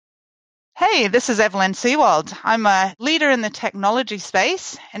Hey, this is Evelyn Seawald. I'm a leader in the technology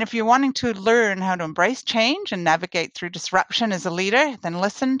space, and if you're wanting to learn how to embrace change and navigate through disruption as a leader, then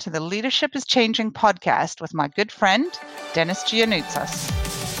listen to the Leadership is Changing podcast with my good friend, Dennis Giannoutsas.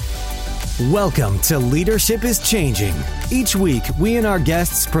 Welcome to Leadership is Changing. Each week, we and our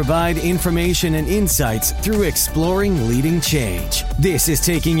guests provide information and insights through exploring leading change. This is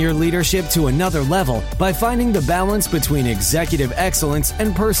taking your leadership to another level by finding the balance between executive excellence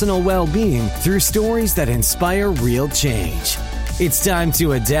and personal well-being through stories that inspire real change. It's time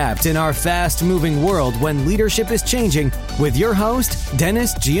to adapt in our fast-moving world when leadership is changing with your host,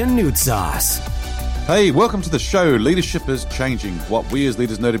 Dennis Giannoutsas. Hey, welcome to the show. Leadership is changing. What we as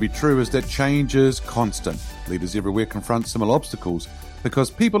leaders know to be true is that change is constant. Leaders everywhere confront similar obstacles because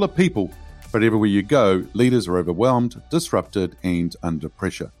people are people. But everywhere you go, leaders are overwhelmed, disrupted, and under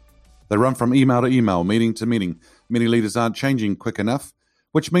pressure. They run from email to email, meeting to meeting. Many leaders aren't changing quick enough,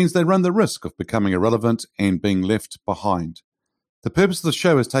 which means they run the risk of becoming irrelevant and being left behind. The purpose of the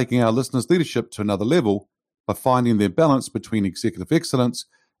show is taking our listeners' leadership to another level by finding their balance between executive excellence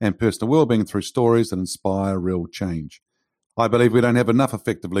and personal well-being through stories that inspire real change. I believe we don't have enough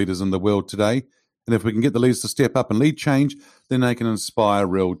effective leaders in the world today, and if we can get the leaders to step up and lead change, then they can inspire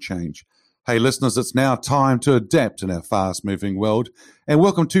real change. Hey listeners, it's now time to adapt in our fast-moving world, and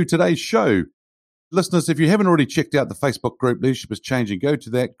welcome to today's show. Listeners, if you haven't already checked out the Facebook group Leadership is Changing, go to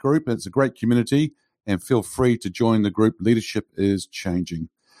that group. It's a great community, and feel free to join the group Leadership is Changing.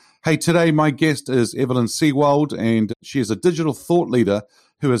 Hey, today my guest is Evelyn Seawald, and she is a digital thought leader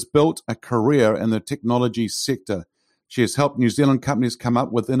who has built a career in the technology sector. She has helped New Zealand companies come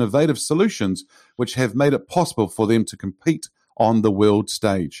up with innovative solutions which have made it possible for them to compete on the world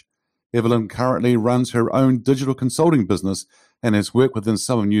stage. Evelyn currently runs her own digital consulting business and has worked within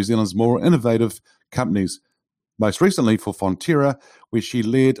some of New Zealand's more innovative companies. Most recently for Fonterra, where she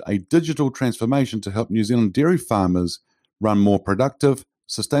led a digital transformation to help New Zealand dairy farmers run more productive,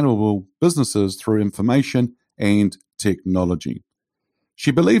 sustainable businesses through information and technology. She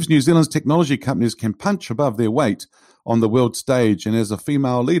believes New Zealand's technology companies can punch above their weight on the world stage, and as a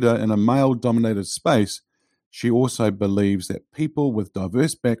female leader in a male-dominated space, she also believes that people with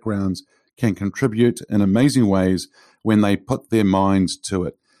diverse backgrounds can contribute in amazing ways when they put their minds to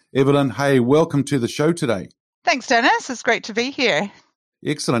it. Evelyn, hey, welcome to the show today. Thanks, Dennis. It's great to be here.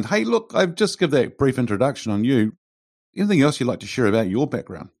 Excellent. Hey, look, I've just given that brief introduction on you. Anything else you'd like to share about your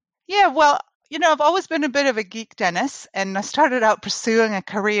background? Yeah, well, I've always been a bit of a geek, Dennis, and I started out pursuing a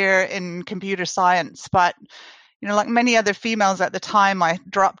career in computer science. But, like many other females at the time, I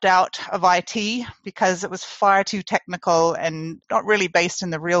dropped out of IT because it was far too technical and not really based in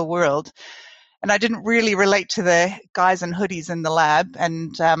the real world. And I didn't really relate to the guys in hoodies in the lab.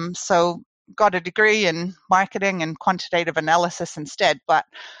 And so got a degree in marketing and quantitative analysis instead. But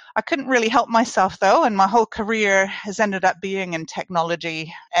I couldn't really help myself, though, and my whole career has ended up being in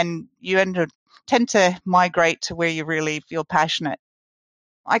technology, and you tend to migrate to where you really feel passionate.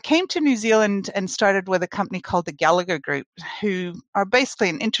 I came to New Zealand and started with a company called the Gallagher Group, who are basically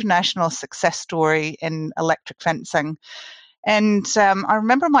an international success story in electric fencing. And I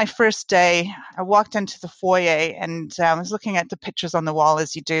remember my first day, I walked into the foyer and I was looking at the pictures on the wall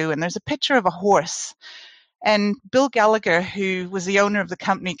as you do, and there's a picture of a horse. And Bill Gallagher, who was the owner of the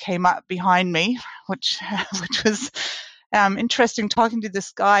company, came up behind me, which was interesting, talking to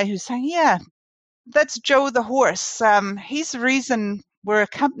this guy who's saying, yeah, that's Joe the horse. He's the reason we're a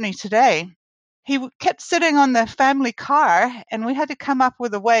company today. He kept sitting on the family car, and we had to come up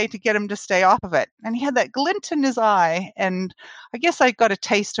with a way to get him to stay off of it. And he had that glint in his eye, and I guess I got a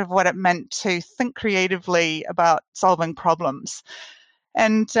taste of what it meant to think creatively about solving problems.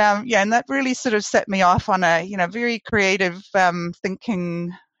 And and that really sort of set me off on a very creative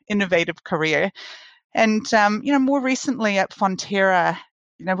thinking, innovative career. And more recently at Fonterra,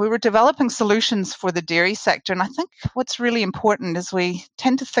 we were developing solutions for the dairy sector. And I think what's really important is we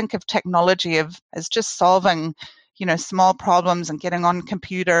tend to think of technology as just solving small problems and getting on a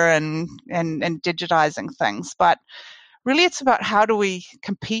computer and digitizing things. But really, it's about how do we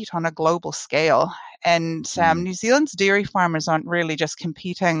compete on a global scale. And New Zealand's dairy farmers aren't really just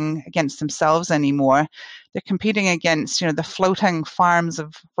competing against themselves anymore. They're competing against, the floating farms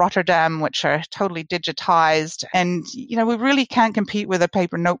of Rotterdam, which are totally digitized. And, we really can't compete with a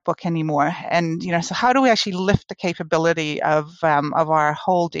paper notebook anymore. And, so how do we actually lift the capability of our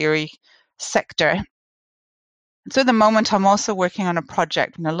whole dairy sector? So at the moment, I'm also working on a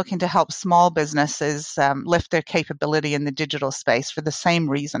project, looking to help small businesses lift their capability in the digital space for the same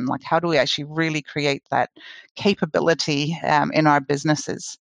reason. Like, how do we actually really create that capability in our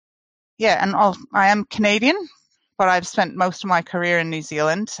businesses? Yeah, and I am Canadian but I've spent most of my career in New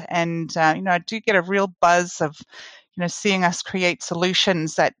Zealand, and I do get a real buzz of seeing us create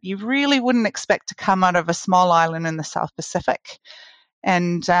solutions that you really wouldn't expect to come out of a small island in the South Pacific.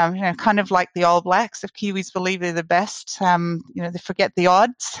 And, kind of like the All Blacks, if Kiwis believe they're the best, they forget the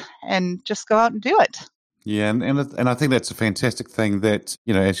odds and just go out and do it. Yeah, and I think that's a fantastic thing that,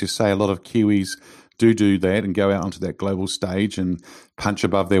 as you say, a lot of Kiwis do that and go out onto that global stage and punch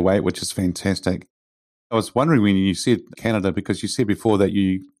above their weight, which is fantastic. I was wondering when you said Canada, because you said before that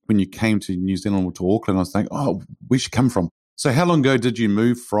when you came to New Zealand or to Auckland, I was thinking, oh, where'd you come from? So how long ago did you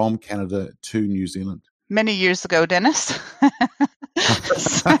move from Canada to New Zealand? Many years ago, Dennis.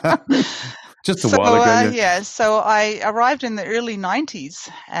 Just a while ago. Yeah. So I arrived in the early 90s,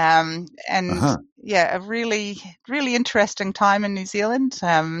 and a really, really interesting time in New Zealand.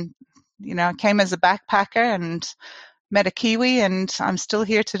 I came as a backpacker and met a Kiwi, and I'm still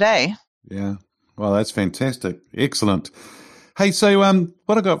here today. Yeah. Well, that's fantastic. Excellent. Hey, so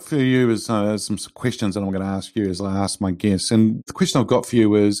what I got for you is some questions that I'm going to ask you as I ask my guests. And the question I've got for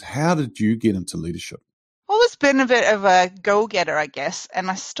you is, how did you get into leadership? Always been a bit of a go-getter, I guess. And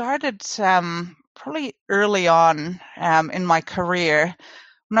I started probably early on in my career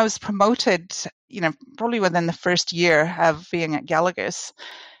when I was promoted, probably within the first year of being at Gallagher's.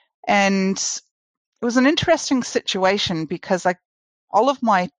 And it was an interesting situation because all of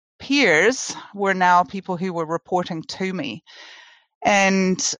my peers were now people who were reporting to me.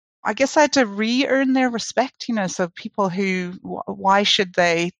 And I guess I had to re-earn their respect, so people who, why should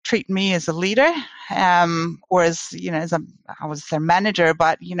they treat me as a leader, or as, I was their manager,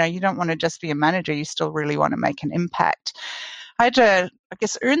 but, you don't want to just be a manager, you still really want to make an impact. I had to,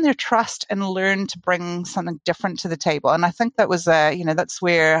 earn their trust and learn to bring something different to the table. And I think that was, that's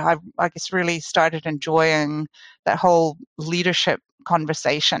where I really started enjoying that whole leadership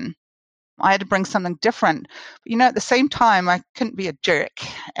conversation. I had to bring something different. But, at the same time, I couldn't be a jerk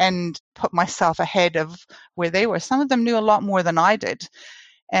and put myself ahead of where they were. Some of them knew a lot more than I did.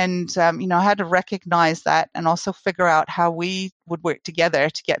 And, I had to recognize that and also figure out how we would work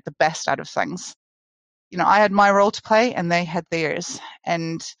together to get the best out of things. I had my role to play and they had theirs.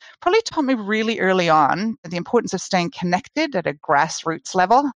 And probably taught me really early on the importance of staying connected at a grassroots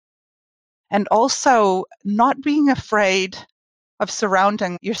level and also not being afraid of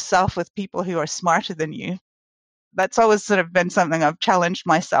surrounding yourself with people who are smarter than you. That's always sort of been something I've challenged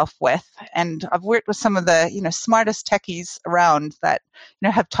myself with. And I've worked with some of the, smartest techies around that,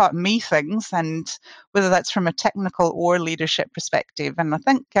 have taught me things, and whether that's from a technical or leadership perspective. And I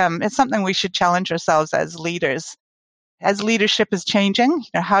think it's something we should challenge ourselves as leaders. As leadership is changing,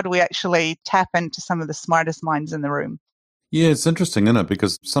 how do we actually tap into some of the smartest minds in the room? Yeah, it's interesting, isn't it?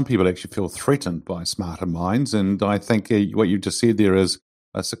 Because some people actually feel threatened by smarter minds. And I think what you just said there is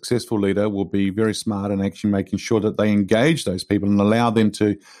a successful leader will be very smart in actually making sure that they engage those people and allow them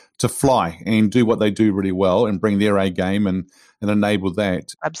to fly and do what they do really well and bring their A game and enable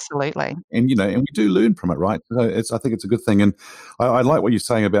that. Absolutely. And, and we do learn from it, right? So I think it's a good thing. And I like what you're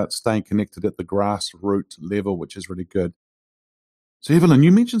saying about staying connected at the grassroots level, which is really good. So, Evelyn,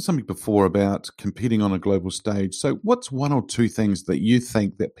 you mentioned something before about competing on a global stage. So what's one or two things that you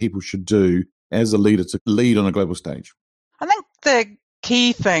think that people should do as a leader to lead on a global stage? I think the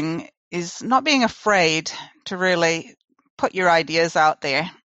key thing is not being afraid to really put your ideas out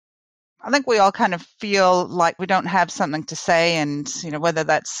there. I think we all kind of feel like we don't have something to say, and, whether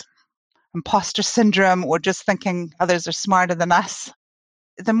that's imposter syndrome or just thinking others are smarter than us.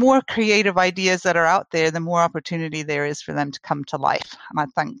 The more creative ideas that are out there, the more opportunity there is for them to come to life. And I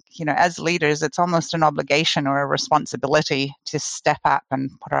think, as leaders, it's almost an obligation or a responsibility to step up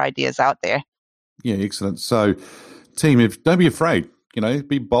and put our ideas out there. Yeah, excellent. So, team, don't be afraid.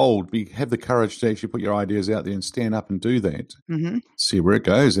 Be bold. Have the courage to actually put your ideas out there and stand up and do that. Mm-hmm. See where it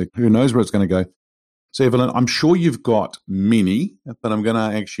goes. Who knows where it's going to go? So, Evelyn, I'm sure you've got many, but I'm going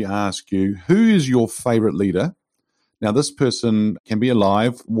to actually ask you, who is your favorite leader? Now, this person can be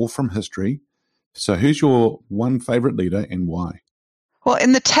alive or from history. So who's your one favorite leader and why? Well,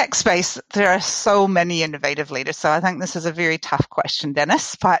 in the tech space, there are so many innovative leaders. So I think this is a very tough question,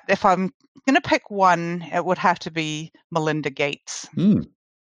 Dennis. But if I'm going to pick one, it would have to be Melinda Gates.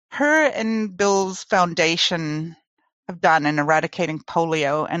 Her and Bill's foundation have done in eradicating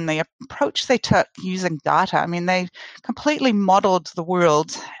polio, and the approach they took using data. I mean, they completely modeled the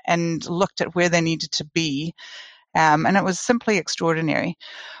world and looked at where they needed to be. And it was simply extraordinary.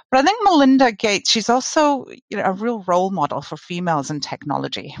 But I think Melinda Gates, she's also a real role model for females in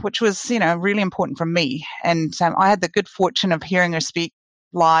technology, which was really important for me. And I had the good fortune of hearing her speak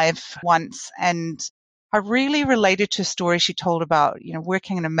live once, and I really related to a story she told about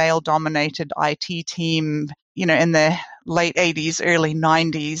working in a male-dominated IT team in the late 80s, early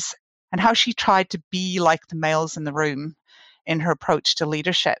 90s, and how she tried to be like the males in the room in her approach to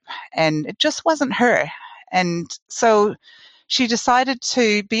leadership. And it just wasn't her. And so she decided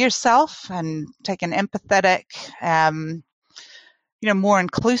to be herself and take an empathetic, more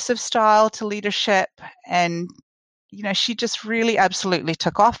inclusive style to leadership. And, she just really absolutely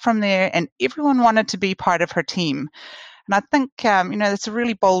took off from there, and everyone wanted to be part of her team. And I think, it's a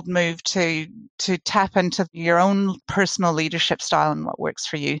really bold move to tap into your own personal leadership style and what works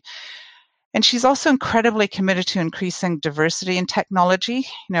for you. And she's also incredibly committed to increasing diversity in technology.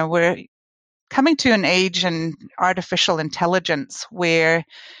 We're coming to an age in artificial intelligence where,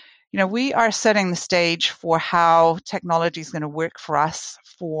 we are setting the stage for how technology is going to work for us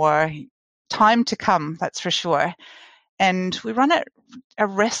for time to come, that's for sure. And we run a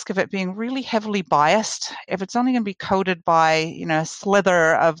risk of it being really heavily biased if it's only going to be coded by, a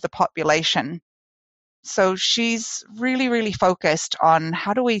slither of the population. So she's really, really focused on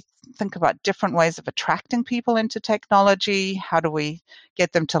how do we think about different ways of attracting people into technology? How do we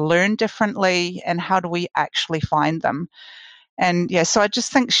get them to learn differently? And how do we actually find them? And so I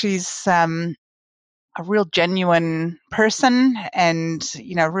just think she's a real genuine person and,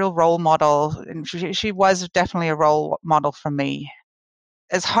 a real role model. And she was definitely a role model for me.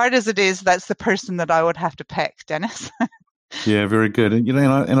 As hard as it is, that's the person that I would have to pick, Dennis. Yeah, very good. And,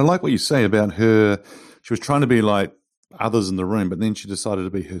 and I like what you say about her. She was trying to be like others in the room, but then she decided to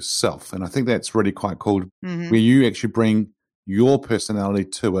be herself. And I think that's really quite cool, where you actually bring your personality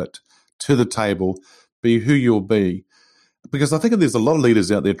to the table, be who you'll be. Because I think there's a lot of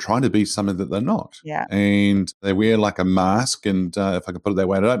leaders out there trying to be something that they're not. Yeah. And they wear like a mask. And if I can put it that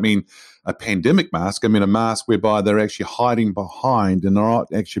way, I don't mean a pandemic mask. I mean a mask whereby they're actually hiding behind and they're not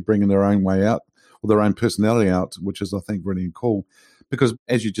actually bringing their own way out or their own personality out, which is, I think, really cool. Because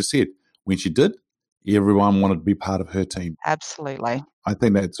as you just said, when she did, everyone wanted to be part of her team. Absolutely. I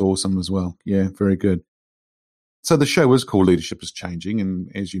think that's awesome as well. Yeah, very good. So the show is called Leadership is Changing,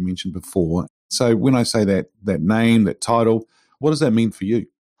 and as you mentioned before. So when I say that name, that title, what does that mean for you?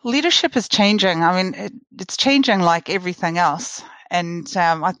 Leadership is changing. I mean, it's changing like everything else. And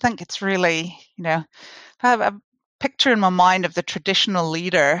I think it's really, I have a picture in my mind of the traditional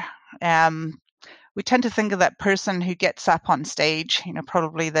leader. We tend to think of that person who gets up on stage,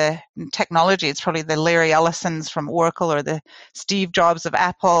 probably in technology, it's probably the Larry Ellisons from Oracle or the Steve Jobs of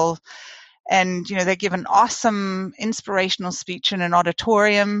Apple. And, they give an awesome inspirational speech in an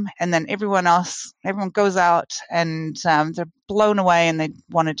auditorium, and then everyone goes out and they're blown away and they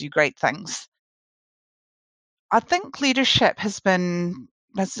want to do great things. I think leadership has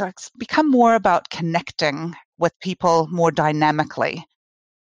become more about connecting with people more dynamically.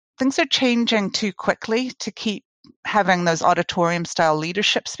 Things are changing too quickly to keep having those auditorium style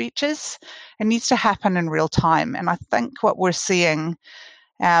leadership speeches. It needs to happen in real time. And I think what we're seeing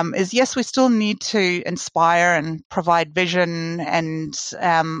is, yes, we still need to inspire and provide vision, and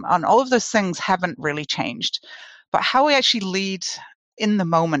on all of those things haven't really changed. But how we actually lead in the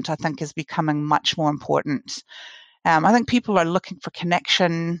moment, I think, is becoming much more important. I think people are looking for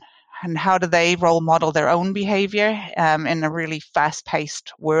connection, and how do they role model their own behavior in a really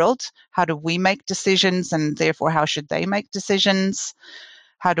fast-paced world? How do we make decisions, and therefore how should they make decisions?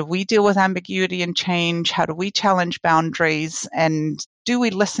 How do we deal with ambiguity and change? How do we challenge boundaries? And do we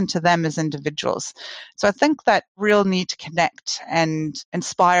listen to them as individuals? So I think that real need to connect and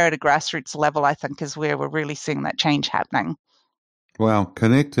inspire at a grassroots level, I think, is where we're really seeing that change happening. Wow,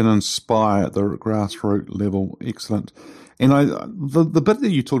 connect and inspire at the grassroots level. Excellent. And the bit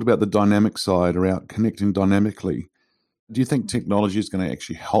that you talked about, the dynamic side around connecting dynamically, do you think technology is going to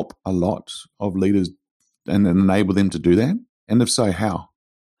actually help a lot of leaders and enable them to do that? And if so, how?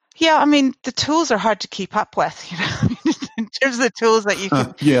 Yeah, I mean, the tools are hard to keep up with, in terms of the tools that you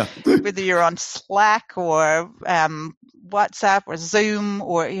can, whether you're on Slack or WhatsApp or Zoom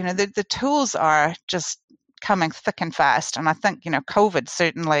or, the tools are just coming thick and fast. And I think, COVID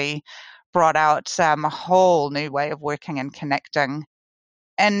certainly brought out a whole new way of working and connecting.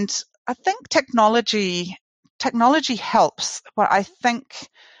 And I think technology helps, but I think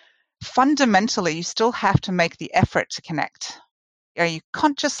fundamentally you still have to make the effort to connect. Are you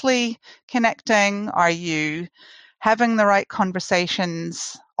consciously connecting? Are you having the right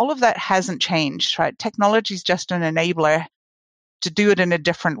conversations? All of that hasn't changed, right? Technology is just an enabler to do it in a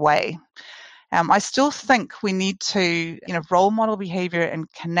different way. I still think we need to, role model behavior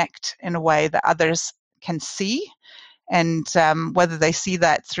and connect in a way that others can see. And whether they see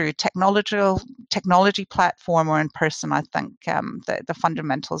that through technology platform or in person, I think the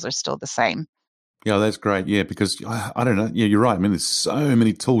fundamentals are still the same. Yeah, that's great. Yeah, because I don't know. Yeah, you're right. I mean, there's so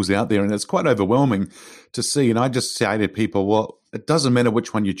many tools out there, and it's quite overwhelming to see. And I just say to people, well, it doesn't matter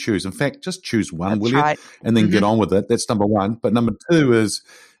which one you choose. In fact, just choose one, will That's you? right. And then Hmm. get on with it. That's number one. But number two is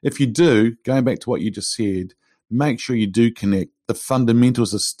if you do, going back to what you just said, make sure you do connect. The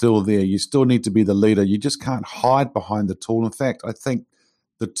fundamentals are still there. You still need to be the leader. You just can't hide behind the tool. In fact, I think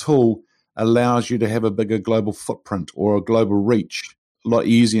the tool allows you to have a bigger global footprint or a global reach a lot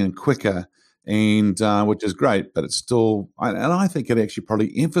easier and quicker, and which is great. But it's still, and I think it actually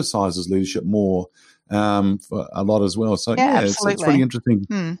probably emphasizes leadership more for a lot as well. So Yeah, yeah, it's really absolutely. interesting.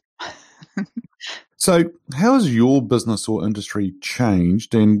 Hmm. So how has your business or industry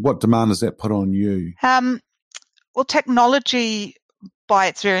changed, and what demand has that put on you? Um, well, technology by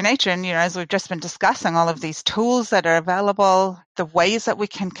its very nature, and as we've just been discussing, all of these tools that are available, the ways that we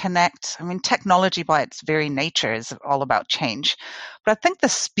can connect. I mean, technology by its very nature is all about change. But I think the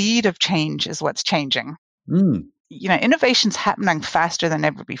speed of change is what's changing. Mm, Innovation's happening faster than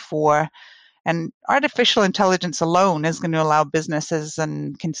ever before. And artificial intelligence alone is going to allow businesses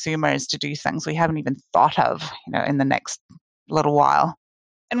and consumers to do things we haven't even thought of, in the next little while.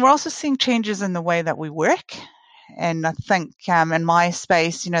 And we're also seeing changes in the way that we work. And I think in my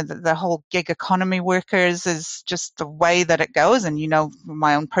space, the whole gig economy workers is just the way that it goes. And,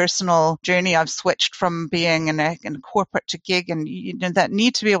 my own personal journey, I've switched from being in a corporate to gig, and that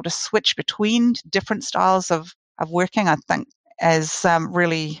need to be able to switch between different styles of working, I think, is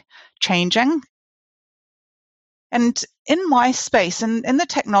really changing. And in my space, in the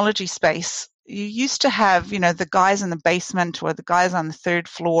technology space, you used to have, the guys in the basement or the guys on the third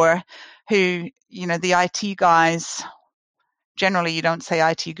floor who, the IT guys, generally you don't say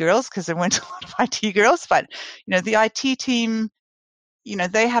IT girls because there weren't a lot of IT girls, but, the IT team,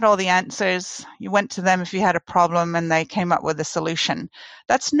 they had all the answers. You went to them if you had a problem and they came up with a solution.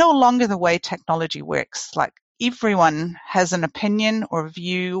 That's no longer the way technology works. Like everyone has an opinion or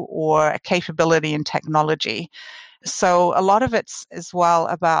view or a capability in technology. So a lot of it's as well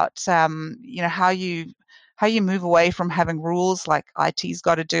about how you move away from having rules like IT's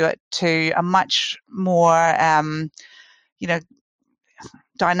got to do it to a much more you know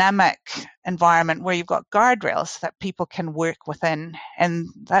dynamic environment where you've got guardrails that people can work within, and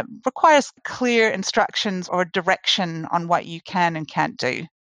that requires clear instructions or direction on what you can and can't do.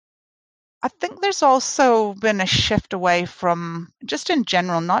 I think there's also been a shift away from, just in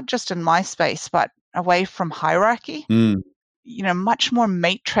general, not just in my space, but away from hierarchy. mm, Much more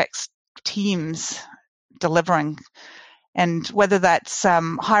matrix teams delivering. And whether that's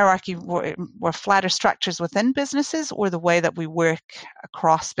hierarchy or flatter structures within businesses or the way that we work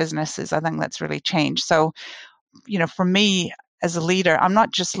across businesses, I think that's really changed. So, for me as a leader, I'm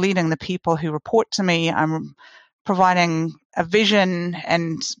not just leading the people who report to me, I'm providing a vision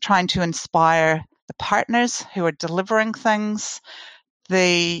and trying to inspire the partners who are delivering things,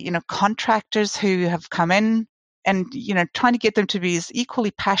 the contractors who have come in, and trying to get them to be as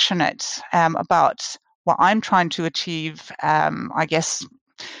equally passionate about what I'm trying to achieve, I guess,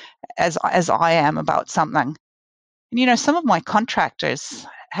 as I am about something. And some of my contractors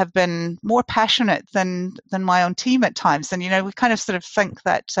have been more passionate than my own team at times. And we kind of sort of think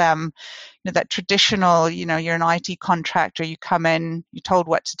that that traditional, you're an IT contractor, you come in, you're told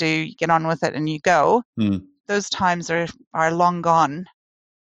what to do, you get on with it, and you go. mm. Those times are long gone.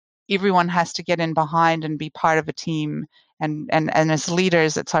 Everyone has to get in behind and be part of a team. And as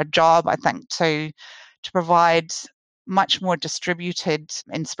leaders, it's our job, I think, to provide much more distributed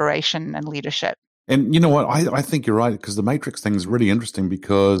inspiration and leadership. And you know what? I think you're right, because the matrix thing is really interesting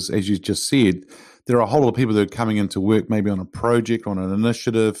because, as you just said, there are a whole lot of people that are coming into work maybe on a project, on an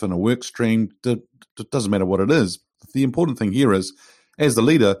initiative, on a work stream. It doesn't matter what it is. The important thing here is, as the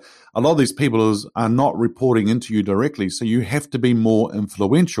leader, a lot of these people are not reporting into you directly. So you have to be more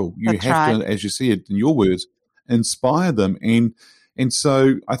influential. You That's have right. to, as you said in your words, inspire them. And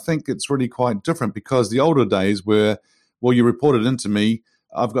so I think it's really quite different, because the older days were, well, you reported into me,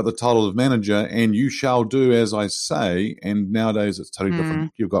 I've got the title of manager, and you shall do as I say. And nowadays it's totally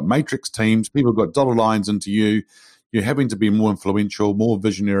different. You've got matrix teams, people have got dotted lines into you. You're having to be more influential, more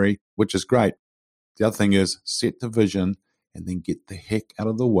visionary, which is great. The other thing is set the vision and then get the heck out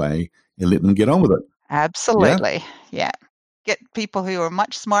of the way and let them get on with it. Yeah? Absolutely. Yeah. Get people who are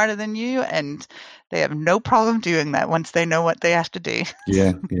much smarter than you, and they have no problem doing that once they know what they have to do.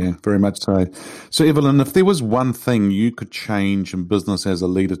 Yeah, very much so. So, Evelyn, if there was one thing you could change in business as a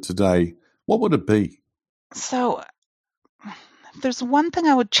leader today, what would it be? So, if there's one thing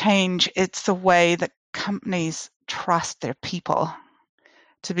I would change, it's the way that companies trust their people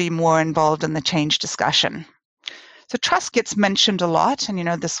to be more involved in the change discussion. So trust gets mentioned a lot. And,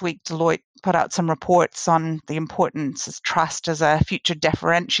 this week Deloitte put out some reports on the importance of trust as a future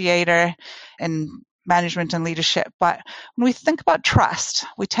differentiator in management and leadership. But when we think about trust,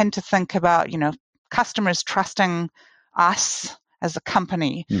 we tend to think about, customers trusting us as a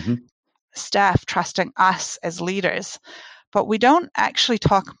company, staff trusting us as leaders. But we don't actually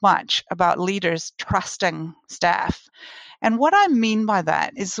talk much about leaders trusting staff. And what I mean by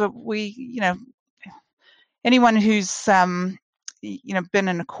that is that we, anyone who's, been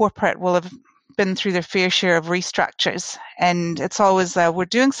in a corporate will have been through their fair share of restructures. And it's always, we're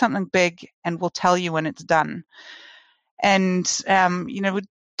doing something big and we'll tell you when it's done. And, we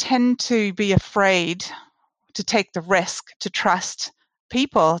tend to be afraid to take the risk to trust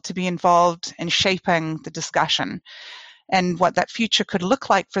people to be involved in shaping the discussion and what that future could look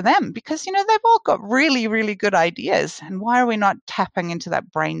like for them, because, they've all got really, really good ideas. And why are we not tapping into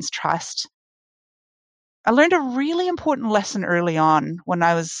that brain's trust? I learned a really important lesson early on when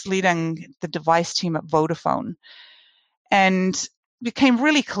I was leading the device team at Vodafone, and it became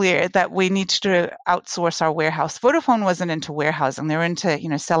really clear that we needed to outsource our warehouse. Vodafone wasn't into warehousing. They were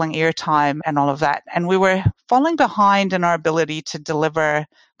into, selling airtime and all of that. And we were falling behind in our ability to deliver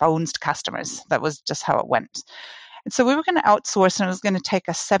phones to customers. That was just how it went. And so we were going to outsource, and it was going to take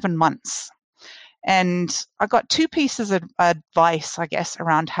us 7 months. And I got 2 pieces of advice, I guess,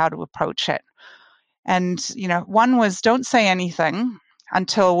 around how to approach it. And, one was don't say anything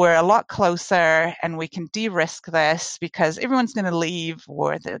until we're a lot closer and we can de-risk this, because everyone's going to leave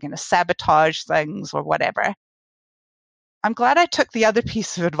or they're going to sabotage things or whatever. I'm glad I took the other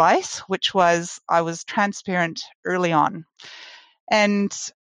piece of advice, which was I was transparent early on. And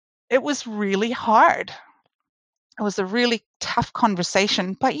it was really hard. It was a really tough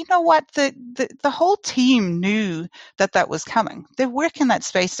conversation, but you know what? The whole team knew that was coming. They work in that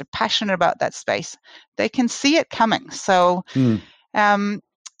space. They're passionate about that space. They can see it coming. So,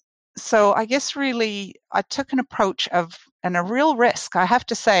 so I guess really I took an approach and a real risk. I have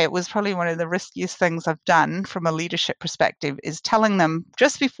to say it was probably one of the riskiest things I've done from a leadership perspective, is telling them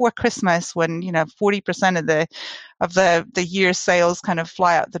just before Christmas, when 40% of the year's sales kind of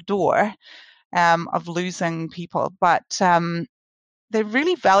fly out the door, of losing people. But they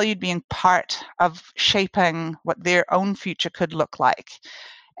really valued being part of shaping what their own future could look like.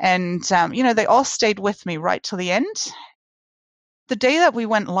 And, they all stayed with me right till the end. The day that we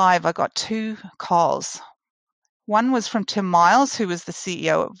went live, I got 2 calls. One was from Tim Miles, who was the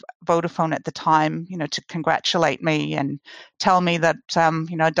CEO of Vodafone at the time, to congratulate me and tell me that,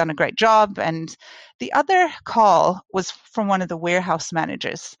 I'd done a great job. And the other call was from one of the warehouse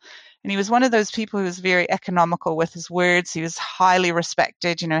managers. And he was one of those people who was very economical with his words. He was highly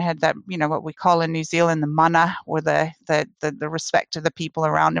respected, had that, what we call in New Zealand, the mana, or the respect of the people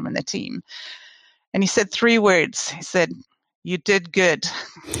around him and the team. And he said 3 words. He said, "You did good."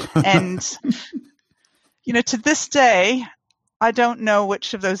 And, to this day, I don't know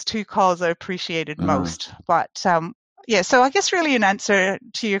which of those 2 calls I appreciated most. But, so I guess really in answer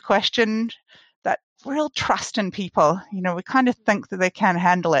to your question, real trust in people. We kind of think that they can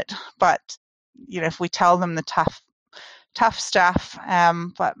handle it, but if we tell them the tough stuff,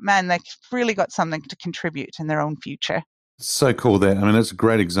 but man, they've really got something to contribute in their own future. So cool that. I mean, that's a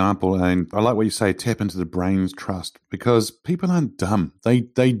great example. And I like what you say, tap into the brain's trust, because people aren't dumb. They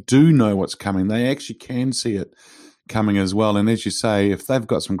do know what's coming. They actually can see it coming as well. And as you say, if they've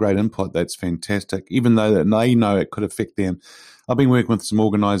got some great input, that's fantastic, even though that they know it could affect them. I've been working with some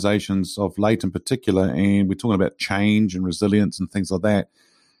organizations of late in particular, and we're talking about change and resilience and things like that.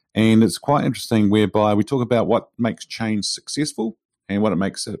 And it's quite interesting whereby we talk about what makes change successful and what it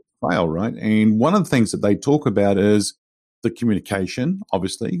makes it fail, right? And one of the things that they talk about is the communication,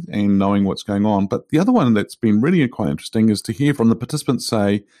 obviously, and knowing what's going on. But the other one that's been really quite interesting is to hear from the participants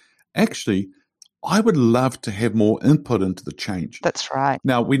say, actually, I would love to have more input into the change. That's right.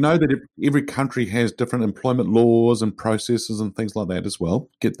 Now, we know that every country has different employment laws and processes and things like that as well.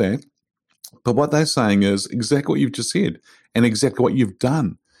 Get that. But what they're saying is exactly what you've just said and exactly what you've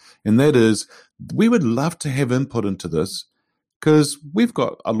done. And that is, we would love to have input into this because we've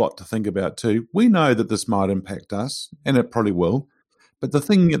got a lot to think about too. We know that this might impact us, and it probably will. But the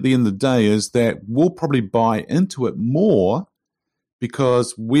thing at the end of the day is that we'll probably buy into it more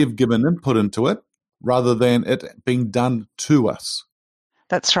because we've given input into it, rather than it being done to us.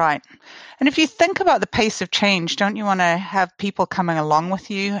 That's right. And if you think about the pace of change, don't you want to have people coming along with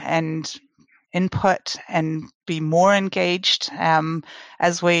you and input and be more engaged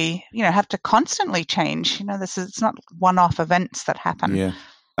as we, have to constantly change? It's not one-off events that happen. Yeah,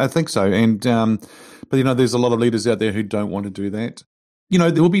 I think so. And but there's a lot of leaders out there who don't want to do that.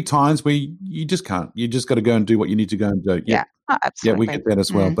 there will be times where you just can't. You just got to go and do what you need to go and do. Yeah, absolutely. Yeah, we get that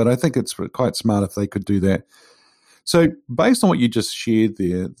as well. But I think it's quite smart if they could do that. So based on what you just shared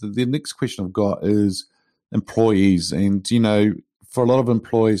there, the next question I've got is employees. And, for a lot of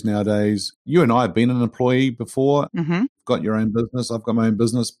employees nowadays, you and I have been an employee before, got your own business, I've got my own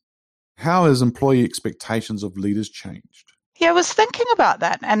business. How has employee expectations of leaders changed? Yeah, I was thinking about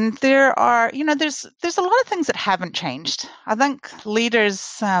that. And there are, there's a lot of things that haven't changed. I think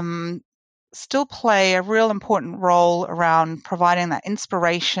leaders still play a real important role around providing that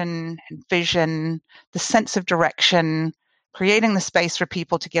inspiration and vision, the sense of direction, creating the space for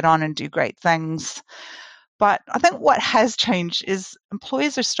people to get on and do great things. But I think what has changed is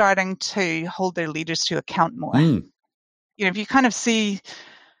employees are starting to hold their leaders to account more. If you kind of see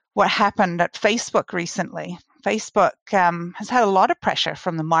what happened at Facebook recently, Facebook has had a lot of pressure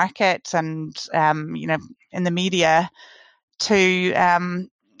from the market and, in the media to,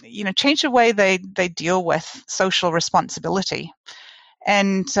 change the way they deal with social responsibility.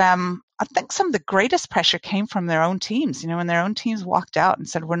 And I think some of the greatest pressure came from their own teams, when their own teams walked out and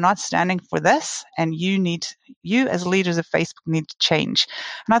said, we're not standing for this, and you as leaders of Facebook need to change.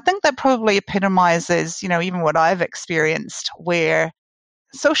 And I think that probably epitomizes, even what I've experienced, where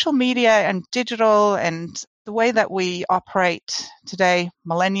social media and digital and the way that we operate today,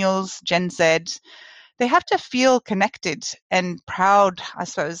 millennials, Gen Z, they have to feel connected and proud, I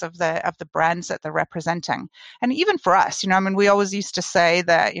suppose, of the brands that they're representing. And even for us, we always used to say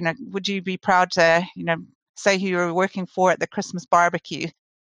that, would you be proud to, say who you were working for at the Christmas barbecue?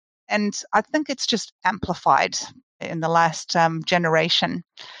 And I think it's just amplified in the last generation.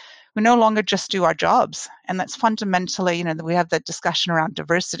 We no longer just do our jobs. And that's fundamentally, we have that discussion around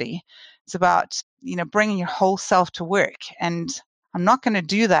diversity. It's about, bringing your whole self to work. And I'm not going to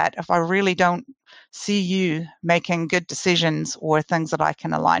do that if I really don't see you making good decisions or things that I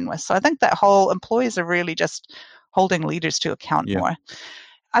can align with. So I think that whole employees are really just holding leaders to account more.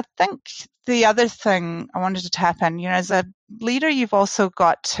 I think the other thing I wanted to tap in, as a leader, you've also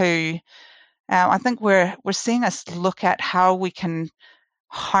got to, I think we're seeing us look at how we can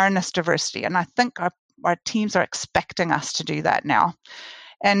harness diversity. And I think our teams are expecting us to do that now.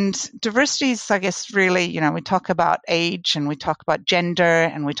 And diversity is, I guess, really, we talk about age and we talk about gender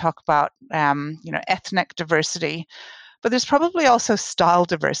and we talk about, ethnic diversity, but there's probably also style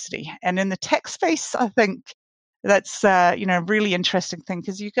diversity. And in the tech space, I think that's, a really interesting thing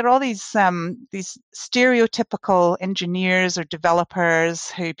because you get all these stereotypical engineers or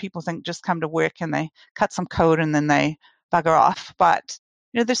developers who people think just come to work and they cut some code and then they bugger off. But,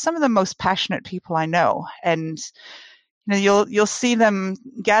 there's some of the most passionate people I know. And you'll see them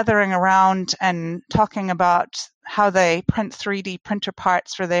gathering around and talking about how they print 3D printer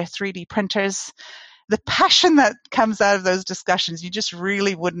parts for their 3D printers. The passion that comes out of those discussions, you just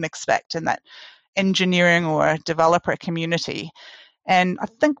really wouldn't expect in that engineering or developer community. And I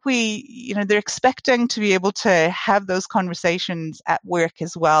think they're expecting to be able to have those conversations at work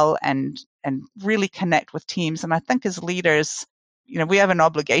as well and really connect with teams. And I think as leaders, we have an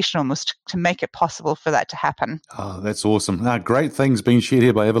obligation almost to make it possible for that to happen. Oh, that's awesome. Great things being shared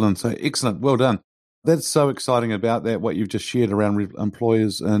here by Evelyn. So excellent. Well done. That's so exciting about that, what you've just shared around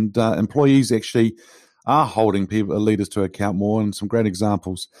employers and employees actually are holding leaders to account more, and some great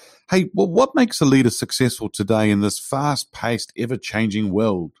examples. Hey, what makes a leader successful today in this fast-paced, ever-changing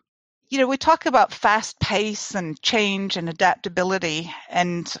world? We talk about fast pace and change and adaptability.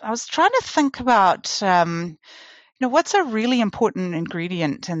 And I was trying to think about what's a really important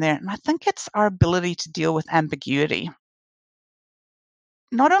ingredient in there? And I think it's our ability to deal with ambiguity.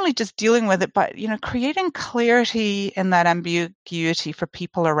 Not only just dealing with it, but, creating clarity in that ambiguity for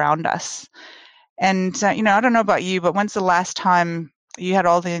people around us. And, I don't know about you, but when's the last time you had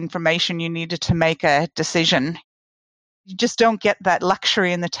all the information you needed to make a decision? You just don't get that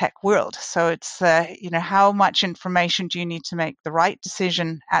luxury in the tech world. So it's, how much information do you need to make the right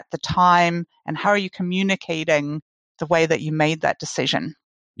decision at the time? And how are you communicating the way that you made that decision?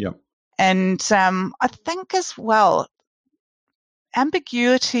 Yep. And I think as well,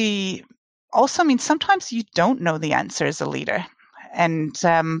 ambiguity also means sometimes you don't know the answer as a leader. And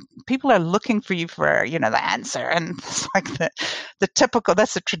people are looking for you for, the answer. And it's like the typical,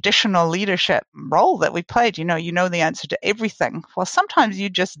 that's a traditional leadership role that we played. You know the answer to everything. Well, sometimes you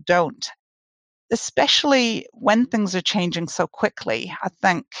just don't, especially when things are changing so quickly. I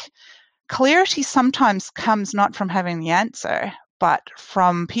think clarity sometimes comes not from having the answer, but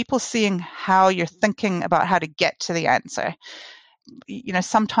from people seeing how you're thinking about how to get to the answer.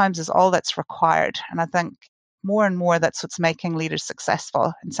 Sometimes is all that's required. And I think more and more that's what's making leaders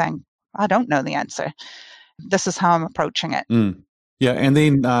successful and saying, I don't know the answer. This is how I'm approaching it. Yeah, and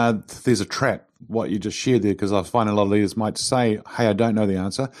then there's a trap, what you just shared there, because I find a lot of leaders might say, hey, I don't know the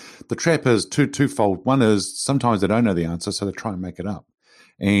answer. The trap is twofold. One is sometimes they don't know the answer, so they try and make it up.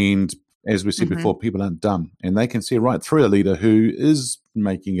 And as we said before, people aren't dumb, and they can see right through a leader who is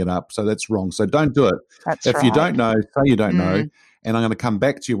making it up, so that's wrong. So don't do it. That's if right. you don't know, say you don't know, and I'm going to come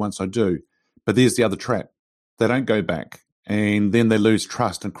back to you once I do. But there's the other trap. They don't go back, and then they lose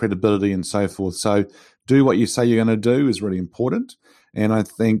trust and credibility and so forth. So do what you say you're going to do is really important. And I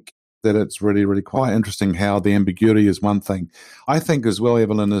think that it's really, really quite interesting how the ambiguity is one thing. I think as well,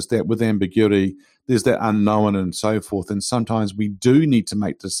 Evelyn, is that with ambiguity, there's that unknown and so forth. And sometimes we do need to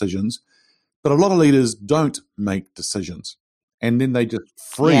make decisions, but a lot of leaders don't make decisions. And then they just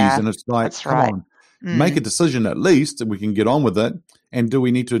freeze. Yeah, and it's like, that's come right. on, make a decision at least, and we can get on with it. And do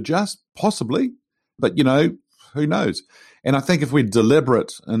we need to adjust? Possibly. But, who knows? And I think if we're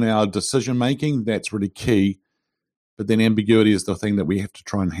deliberate in our decision making, that's really key. But then ambiguity is the thing that we have to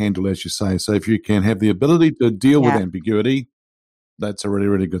try and handle, as you say. So if you can have the ability to deal with ambiguity, that's a really,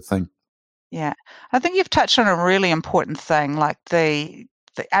 really good thing. Yeah. I think you've touched on a really important thing, like the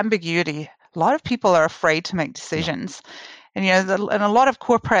ambiguity. A lot of people are afraid to make decisions. And, in a lot of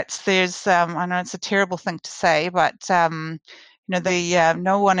corporates, there's, I know it's a terrible thing to say, but,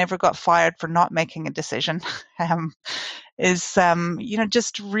 no one ever got fired for not making a decision. Is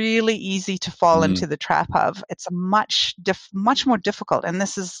just really easy to fall into the trap of. It's a much more difficult, and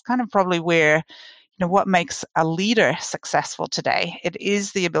this is kind of probably where what makes a leader successful today. It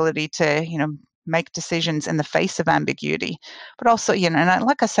is the ability to make decisions in the face of ambiguity, but also and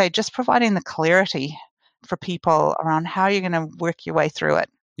like I say, just providing the clarity for people around how you're going to work your way through it.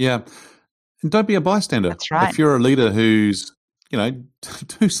 Yeah, and don't be a bystander. That's right. If you're a leader who's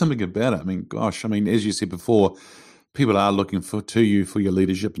do something about it. I mean, gosh, as you said before, people are looking to you for your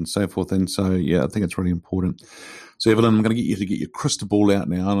leadership and so forth. And so, I think it's really important. So, Evelyn, I'm going to get you to get your crystal ball out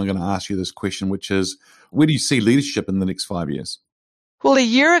now, and I'm going to ask you this question, which is, where do you see leadership in the next 5 years? Well, a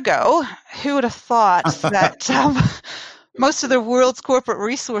year ago, who would have thought that most of the world's corporate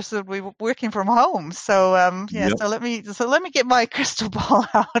resources would be working from home? So, so let me get my crystal ball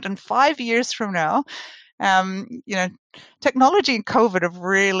out. And 5 years from now, technology and COVID have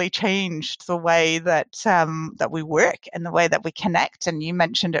really changed the way that that we work and the way that we connect. And you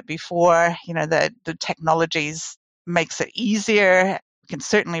mentioned it before, the technologies makes it easier. We can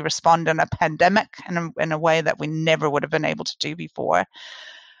certainly respond in a pandemic in a way that we never would have been able to do before.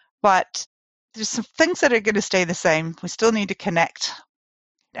 But there's some things that are going to stay the same. We still need to connect,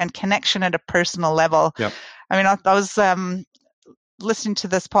 and connection at a personal level. Yep. I was listening to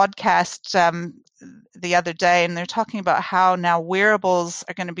this podcast the other day, and they're talking about how now wearables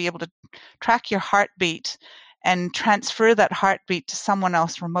are going to be able to track your heartbeat and transfer that heartbeat to someone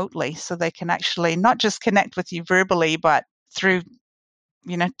else remotely, so they can actually not just connect with you verbally, but through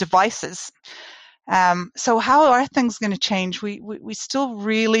devices. So how are things going to change? We still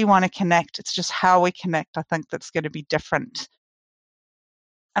really want to connect. It's just how we connect, I think, that's going to be different.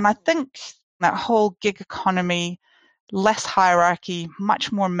 And I think that whole gig economy, less hierarchy,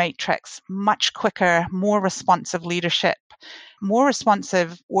 much more matrix, much quicker, more responsive leadership, more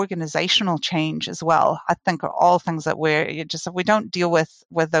responsive organizational change as well, I think are all things that if we don't deal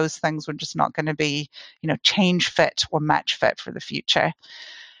with those things, we're just not going to be, change fit or match fit for the future.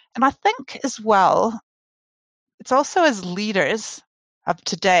 And I think as well, it's also as leaders of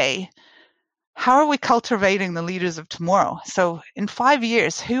today, how are we cultivating the leaders of tomorrow? So in 5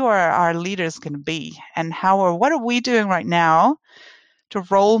 years, who are our leaders going to be? And what are we doing right now to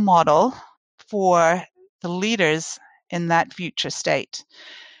role model for the leaders in that future state?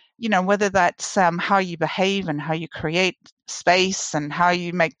 Whether that's how you behave and how you create space and how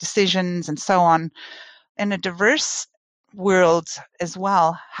you make decisions and so on. In a diverse world as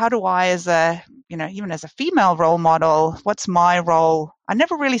well, how do I, as a, even as a female role model, what's my role? I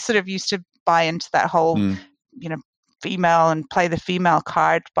never really sort of used to buy into that whole, female and play the female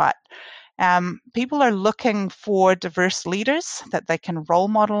card, but people are looking for diverse leaders that they can role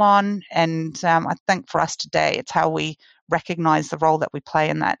model on. And I think for us today, it's how we recognize the role that we play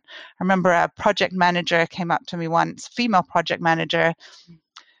in that. I remember a project manager came up to me once, female project manager,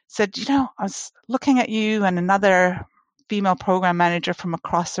 said, I was looking at you and another female program manager from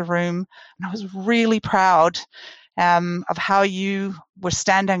across the room, and I was really proud of how you were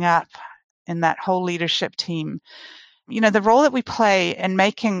standing up in that whole leadership team. The role that we play in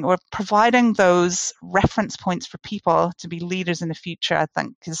making or providing those reference points for people to be leaders in the future, I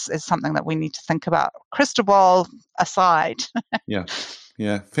think is something that we need to think about, crystal ball aside.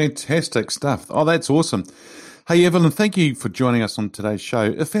 Yeah, fantastic stuff. Oh, that's awesome. Hey, Evelyn, thank you for joining us on today's show.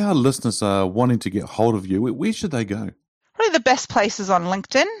 If our listeners are wanting to get hold of you, where should they go? Probably the best place is on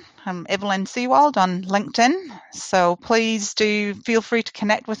LinkedIn. I'm Evelyn Sewald on LinkedIn. So please do feel free to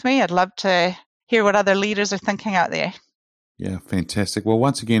connect with me. I'd love to hear what other leaders are thinking out there. Yeah, fantastic. Well,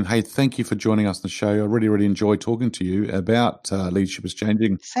 once again, hey, thank you for joining us on the show. I really, really enjoyed talking to you about Leadership is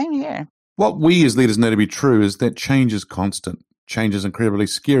Changing. Same here. What we as leaders know to be true is that change is constant. Change is incredibly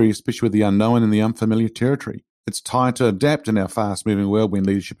scary, especially with the unknown and the unfamiliar territory. It's time to adapt in our fast-moving world when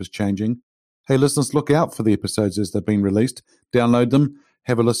leadership is changing. Hey, listeners, look out for the episodes as they've been released. Download them,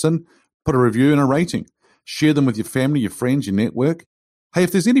 have a listen, put a review and a rating. Share them with your family, your friends, your network. Hey,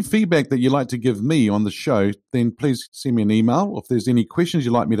 if there's any feedback that you'd like to give me on the show, then please send me an email. If there's any questions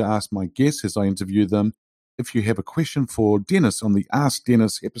you'd like me to ask my guests as I interview them, if you have a question for Dennis on the Ask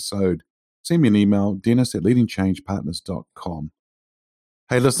Dennis episode, send me an email, dennis@leadingchangepartners.com.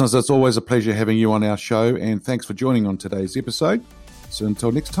 Hey, listeners, it's always a pleasure having you on our show, and thanks for joining on today's episode. So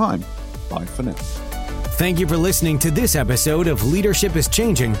until next time, bye for now. Thank you for listening to this episode of Leadership is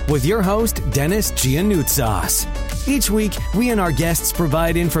Changing with your host, Dennis Giannoutsas. Each week, we and our guests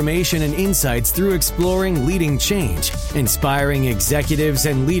provide information and insights through exploring leading change, inspiring executives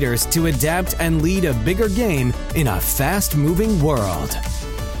and leaders to adapt and lead a bigger game in a fast-moving world.